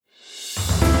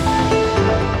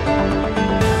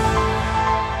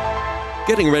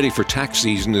Getting ready for tax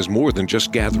season is more than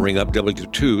just gathering up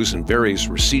W-2s and various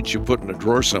receipts you put in a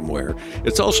drawer somewhere.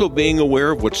 It's also being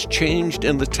aware of what's changed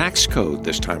in the tax code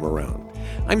this time around.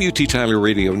 I'm UT Tyler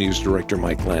Radio News Director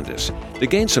Mike Landis. To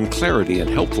gain some clarity and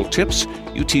helpful tips,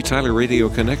 UT Tyler Radio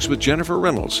connects with Jennifer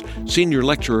Reynolds, Senior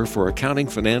Lecturer for Accounting,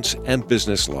 Finance, and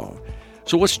Business Law.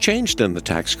 So what's changed in the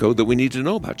tax code that we need to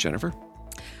know about, Jennifer?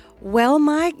 Well,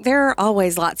 Mike, there are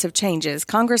always lots of changes.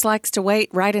 Congress likes to wait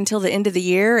right until the end of the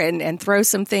year and throw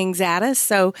some things at us.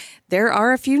 So there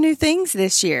are a few new things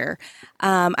this year.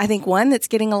 I think one that's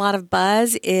getting a lot of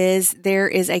buzz is there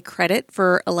is a credit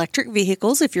for electric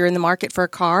vehicles if you're in the market for a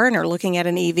car and are looking at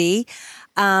an EV.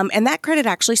 And that credit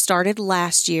actually started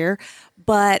last year.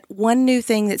 But one new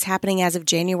thing that's happening as of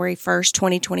January 1st,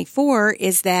 2024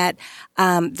 is that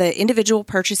the individual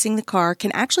purchasing the car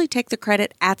can actually take the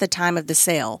credit at the time of the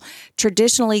sale.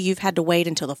 Traditionally, you've had to wait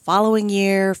until the following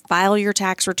year, file your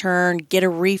tax return, get a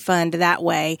refund that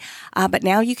way. But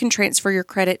now you can transfer your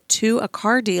credit to a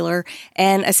car dealer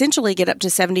and essentially get up to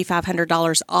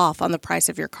 $7,500 off on the price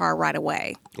of your car right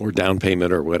away. Or down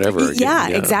payment or whatever. Yeah,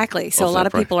 exactly. So a lot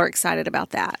of people are excited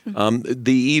about that.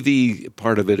 The EV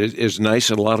part of it is nice,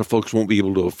 and a lot of folks won't be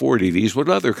able to afford EVs. What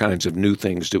other kinds of new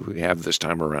things do we have this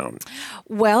time around?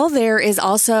 Well, there is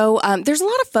also there's a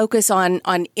lot of focus on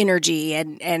energy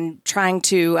and trying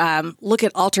to look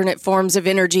at alternate forms of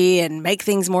energy and make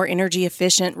things more energy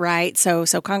efficient, right? So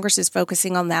Congress is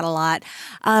focusing on that a lot.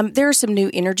 There are some new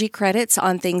energy credits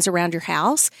on things around your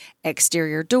house,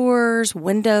 exterior doors,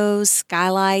 windows,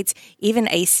 skylights, even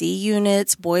AC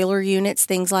units, boiler units,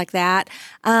 things like that.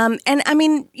 And I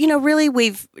mean, really,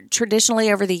 we've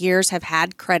traditionally over the years have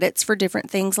had credits for different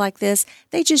things like this.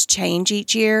 They just change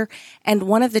each year. And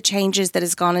one of the changes that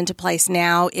has gone into place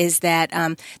now is that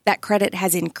that credit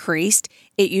has increased.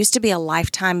 It used to be a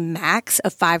lifetime max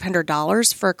of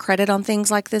 $500 for a credit on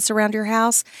things like this around your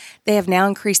house. They have now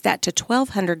increased that to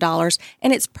 $1,200,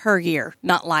 and it's per year,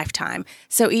 not lifetime.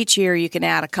 So each year you can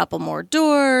add a couple more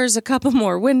doors, a couple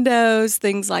more windows,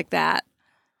 things like that.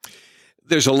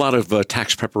 There's a lot of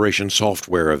tax preparation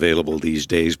software available these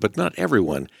days, but not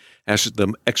everyone has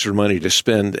the extra money to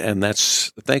spend, and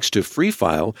that's thanks to Free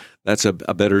File. That's a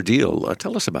better deal.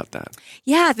 Tell us about that.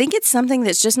 Yeah, I think it's something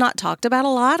that's just not talked about a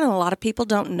lot and a lot of people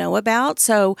don't know about.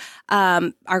 So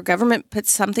our government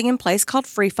puts something in place called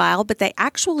Free File, but they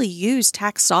actually use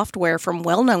tax software from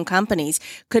well-known companies.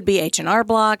 Could be H&R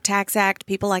Block, Tax Act,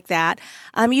 people like that.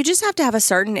 You just have to have a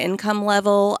certain income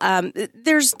level.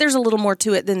 There's a little more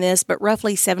to it than this, but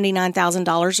roughly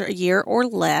 $79,000 a year or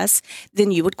less, then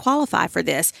you would qualify for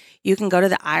this. You can go to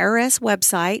the IRS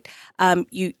website.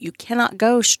 You cannot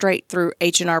go straight through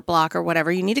H&R Block or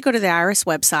whatever. You need to go to the IRS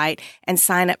website and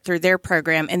sign up through their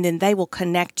program, and then they will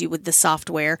connect you with the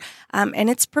software. And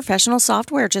it's professional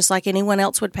software, just like anyone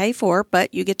else would pay for,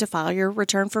 but you get to file your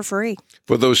return for free.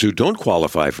 For those who don't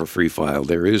qualify for Free File,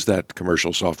 there is that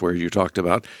commercial software you talked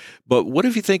about. But what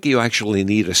if you think you actually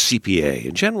need a CPA?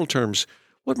 In general terms,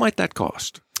 what might that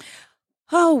cost?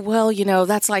 Oh, well,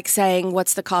 that's like saying,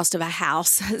 what's the cost of a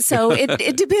house? So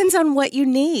it depends on what you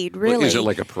need, really. Well, is it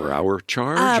like a per hour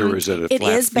charge or is it a flat fee?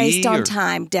 It is based on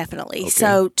time, definitely. Okay.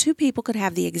 So two people could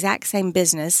have the exact same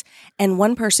business and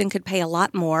one person could pay a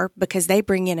lot more because they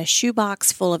bring in a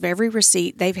shoebox full of every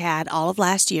receipt they've had all of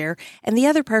last year. And the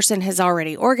other person has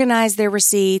already organized their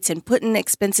receipts and put in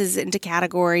expenses into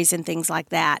categories and things like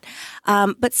that.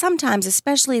 But sometimes,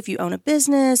 especially if you own a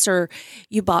business or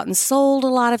you bought and sold a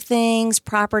lot of things,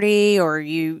 property, or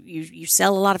you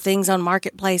sell a lot of things on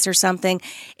Marketplace or something,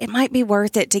 it might be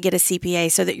worth it to get a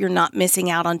CPA so that you're not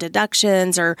missing out on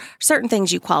deductions or certain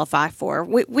things you qualify for.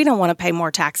 We don't want to pay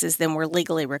more taxes than we're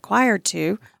legally required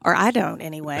to, or I don't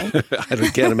anyway. I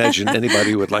can't imagine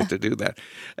anybody would like to do that.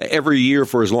 Every year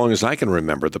for as long as I can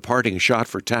remember, the parting shot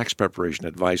for tax preparation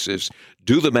advice is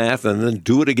do the math and then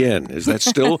do it again. Is that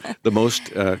still the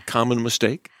most common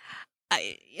mistake?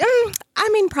 I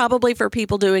mean, probably for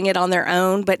people doing it on their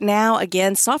own. But now,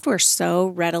 again, software is so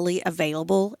readily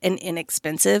available and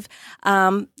inexpensive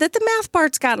that the math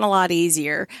part's gotten a lot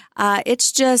easier.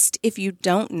 It's just if you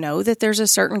don't know that there's a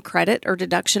certain credit or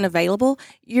deduction available,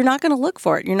 you're not going to look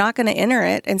for it. You're not going to enter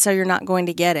it. And so you're not going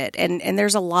to get it. And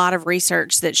there's a lot of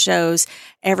research that shows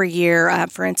every year,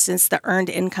 for instance, the earned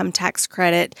income tax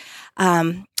credit.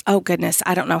 Oh, goodness,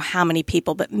 I don't know how many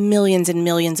people, but millions and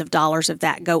millions of dollars of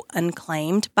that go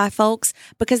unclaimed by folks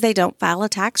because they don't file a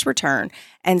tax return.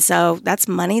 And so that's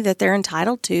money that they're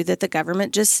entitled to that the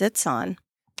government just sits on.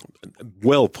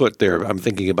 Well put there. I'm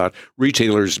thinking about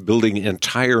retailers building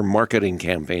entire marketing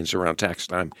campaigns around tax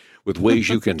time with ways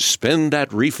you can spend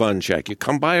that refund check. You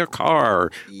come buy a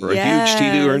car or a huge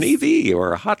TV or an EV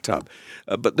or a hot tub.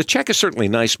 But the check is certainly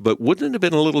nice, but wouldn't it have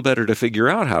been a little better to figure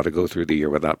out how to go through the year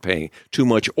without paying too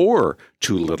much or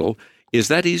too little? Is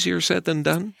that easier said than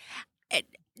done?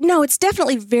 No, it's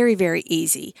definitely very, very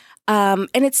easy. And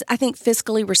it's, I think,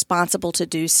 fiscally responsible to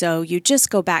do so. You just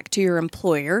go back to your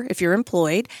employer, if you're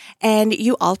employed, and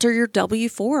you alter your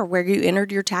W-4 where you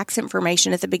entered your tax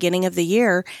information at the beginning of the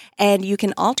year. And you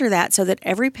can alter that so that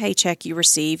every paycheck you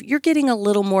receive, you're getting a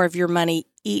little more of your money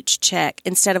each check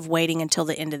instead of waiting until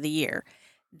the end of the year.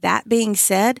 That being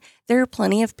said, there are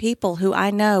plenty of people who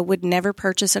I know would never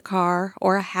purchase a car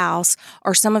or a house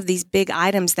or some of these big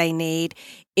items they need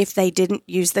if they didn't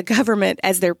use the government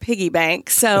as their piggy bank.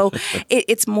 So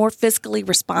it's more fiscally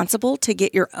responsible to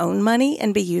get your own money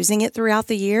and be using it throughout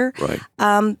the year.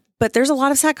 Right. But there's a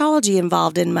lot of psychology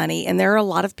involved in money, and there are a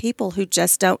lot of people who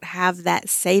just don't have that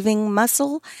saving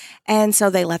muscle, and so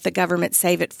they let the government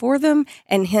save it for them,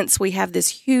 and hence we have this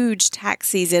huge tax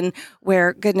season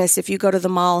where, goodness, if you go to the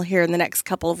mall here in the next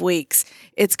couple of weeks,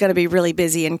 it's going to be really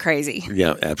busy and crazy.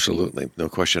 Yeah, absolutely. No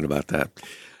question about that.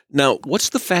 Now, what's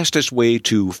the fastest way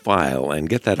to file and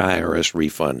get that IRS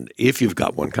refund if you've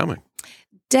got one coming?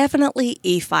 Definitely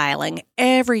e-filing.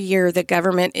 Every year, the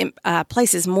government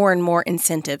places more and more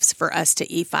incentives for us to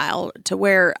e-file to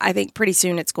where I think pretty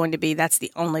soon it's going to be that's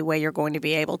the only way you're going to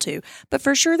be able to. But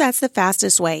for sure, that's the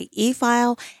fastest way.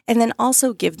 E-file, and then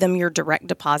also give them your direct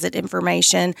deposit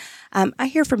information. I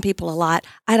hear from people a lot,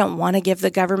 I don't want to give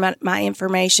the government my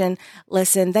information.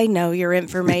 Listen, they know your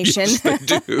information. Yes,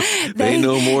 they do. They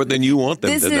know more than you want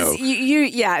them to know.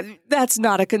 Yeah, that's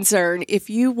not a concern. If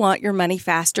you want your money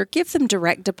faster, give them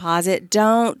direct deposit.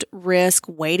 Don't risk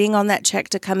waiting on that check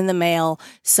to come in the mail,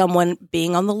 someone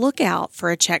being on the lookout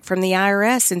for a check from the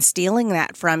IRS and stealing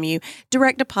that from you.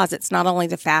 Direct deposit's not only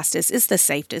the fastest, it's the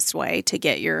safest way to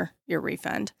get your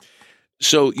refund.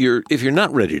 So if you're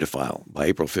not ready to file by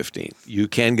April 15th, you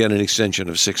can get an extension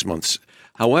of 6 months.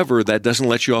 However, that doesn't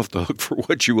let you off the hook for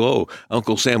what you owe.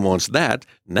 Uncle Sam wants that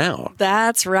now.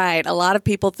 That's right. A lot of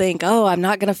people think, I'm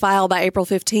not going to file by April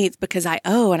 15th because I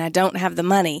owe and I don't have the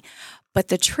money. But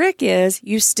the trick is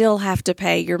you still have to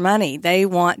pay your money. They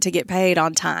want to get paid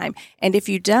on time. And if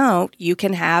you don't, you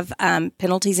can have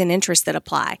penalties and interest that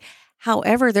apply.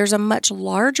 However, there's a much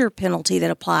larger penalty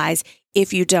that applies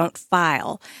if you don't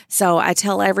file. So I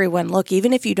tell everyone, look,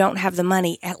 even if you don't have the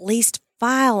money, at least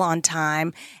file on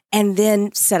time and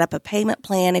then set up a payment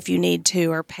plan if you need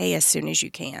to or pay as soon as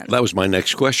you can. That was my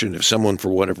next question. If someone, for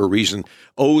whatever reason,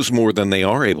 owes more than they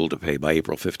are able to pay by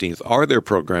April 15th, are there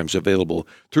programs available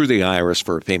through the IRS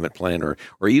for a payment plan or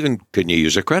even can you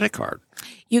use a credit card?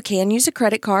 You can use a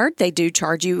credit card. They do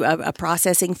charge you a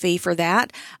processing fee for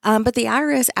that. But the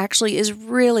IRS actually is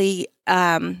really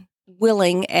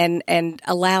willing and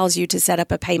allows you to set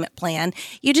up a payment plan.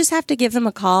 You just have to give them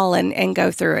a call and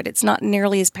go through it. It's not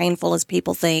nearly as painful as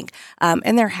people think,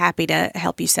 and they're happy to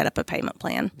help you set up a payment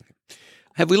plan.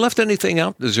 Have we left anything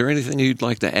out? Is there anything you'd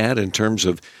like to add in terms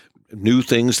of new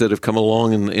things that have come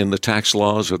along in the tax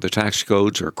laws or the tax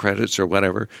codes or credits or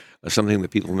whatever, something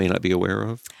that people may not be aware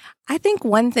of? I think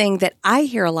one thing that I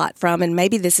hear a lot from, and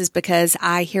maybe this is because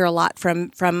I hear a lot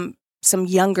from some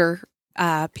younger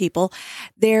people,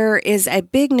 there is a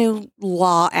big new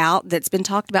law out that's been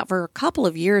talked about for a couple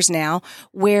of years now,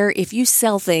 where if you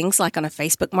sell things like on a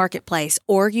Facebook marketplace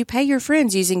or you pay your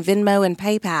friends using Venmo and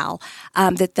PayPal,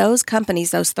 that those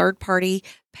companies, those third-party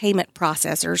payment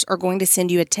processors are going to send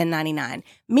you a 1099,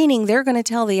 meaning they're going to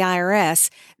tell the IRS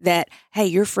that, hey,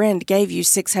 your friend gave you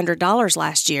 $600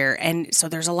 last year. And so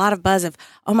there's a lot of buzz of,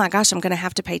 oh my gosh, I'm going to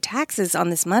have to pay taxes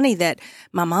on this money that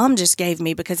my mom just gave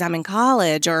me because I'm in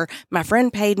college, or my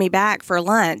friend paid me back for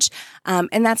lunch.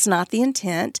 And that's not the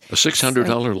intent. A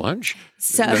 $600 lunch?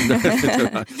 So,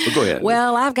 well, go ahead.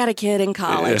 Well, I've got a kid in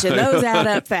college, and those add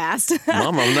up fast.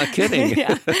 Mom, I'm not kidding.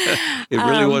 Yeah. It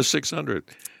really was $600.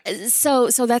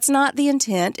 So that's not the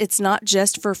intent. It's not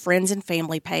just for friends and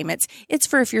family payments. It's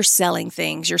for if you're selling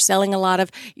things. You're selling a lot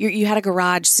of, you had a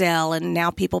garage sale and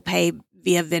now people pay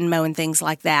via Venmo and things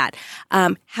like that.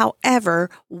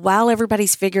 However, while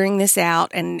everybody's figuring this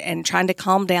out and trying to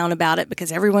calm down about it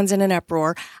because everyone's in an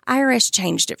uproar, IRS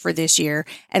changed it for this year.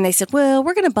 And they said, well,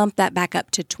 we're going to bump that back up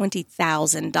to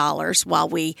 $20,000 while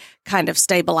we kind of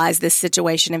stabilize this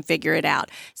situation and figure it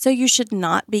out. So you should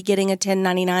not be getting a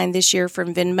 1099 this year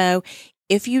from Venmo.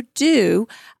 If you do,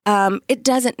 it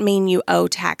doesn't mean you owe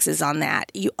taxes on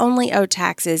that. You only owe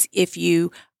taxes if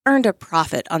you earned a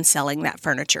profit on selling that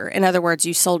furniture. In other words,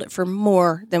 you sold it for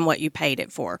more than what you paid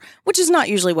it for, which is not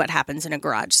usually what happens in a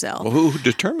garage sale. Well, who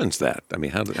determines that? I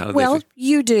mean, how do Well,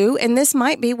 you do, and this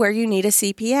might be where you need a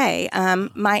CPA.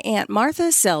 My Aunt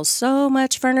Martha sells so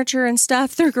much furniture and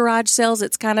stuff through garage sales.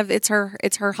 It's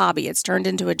her hobby. It's turned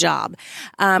into a job,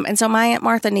 and so my Aunt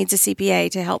Martha needs a CPA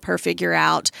to help her figure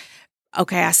out.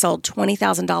 Okay, I sold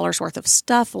 $20,000 worth of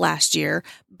stuff last year,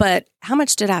 but how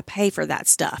much did I pay for that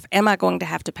stuff? Am I going to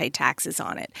have to pay taxes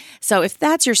on it? So if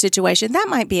that's your situation, that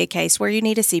might be a case where you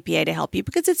need a CPA to help you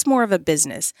because it's more of a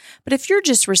business. But if you're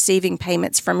just receiving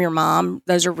payments from your mom,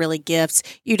 those are really gifts,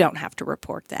 you don't have to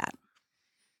report that.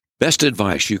 Best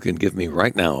advice you can give me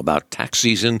right now about tax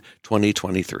season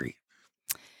 2023?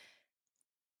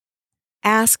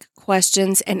 Ask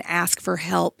questions and ask for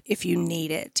help if you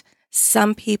need it.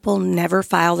 Some people never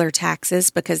file their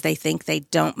taxes because they think they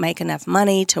don't make enough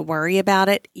money to worry about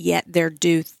it, yet they're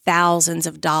due thousands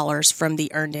of dollars from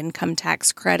the Earned Income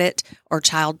Tax Credit or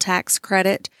Child Tax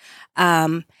Credit,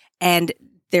 and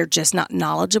they're just not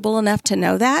knowledgeable enough to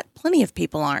know that. Plenty of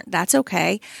people aren't. That's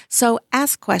okay. So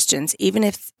ask questions, even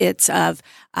if it's of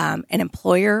an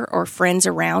employer or friends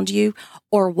around you,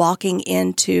 or walking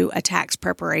into a tax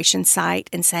preparation site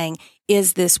and saying,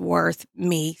 is this worth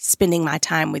me spending my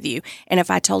time with you? And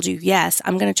if I told you, yes,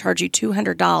 I'm going to charge you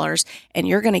 $200 and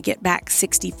you're going to get back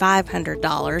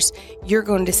 $6,500, you're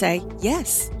going to say,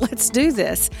 yes, let's do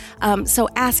this. So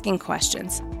asking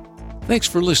questions. Thanks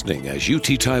for listening as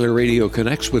UT Tyler Radio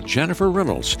connects with Jennifer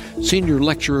Reynolds, Senior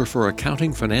Lecturer for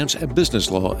Accounting, Finance, and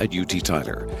Business Law at UT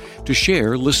Tyler. To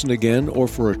share, listen again, or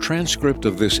for a transcript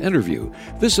of this interview,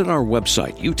 visit our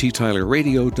website,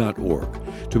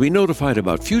 uttylerradio.org. To be notified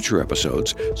about future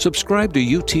episodes, subscribe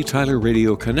to UT Tyler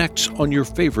Radio Connects on your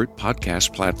favorite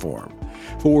podcast platform.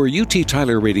 For UT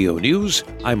Tyler Radio News,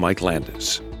 I'm Mike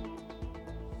Landis.